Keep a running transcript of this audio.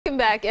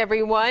back,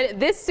 everyone.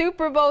 This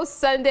Super Bowl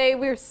Sunday,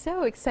 we're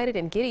so excited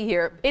and giddy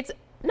here. It's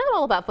not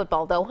all about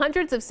football, though.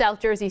 Hundreds of South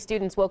Jersey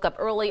students woke up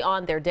early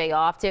on their day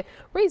off to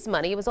raise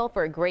money. It was all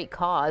for a great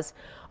cause.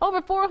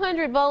 Over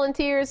 400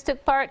 volunteers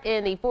took part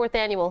in the 4th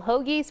annual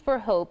Hoagies for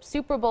Hope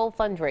Super Bowl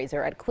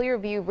fundraiser at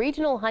Clearview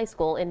Regional High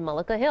School in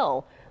Mullica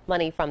Hill.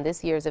 Money from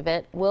this year's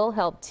event will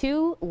help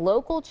 2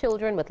 local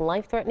children with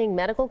life-threatening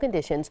medical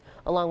conditions,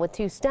 along with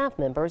 2 staff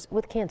members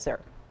with cancer.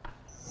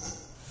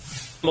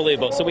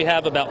 Unbelievable. So we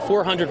have about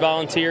 400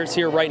 volunteers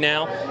here right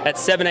now at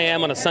 7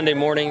 a.m. on a Sunday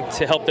morning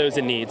to help those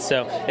in need.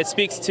 So it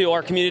speaks to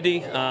our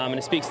community and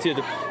it speaks to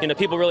the,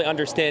 people really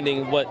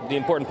understanding what the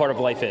important part of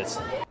life is.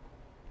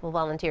 Well,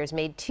 volunteers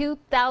made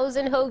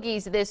 2,000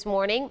 hoagies this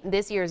morning.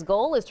 This year's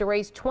goal is to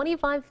raise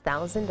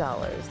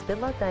 $25,000.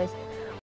 Good luck, guys.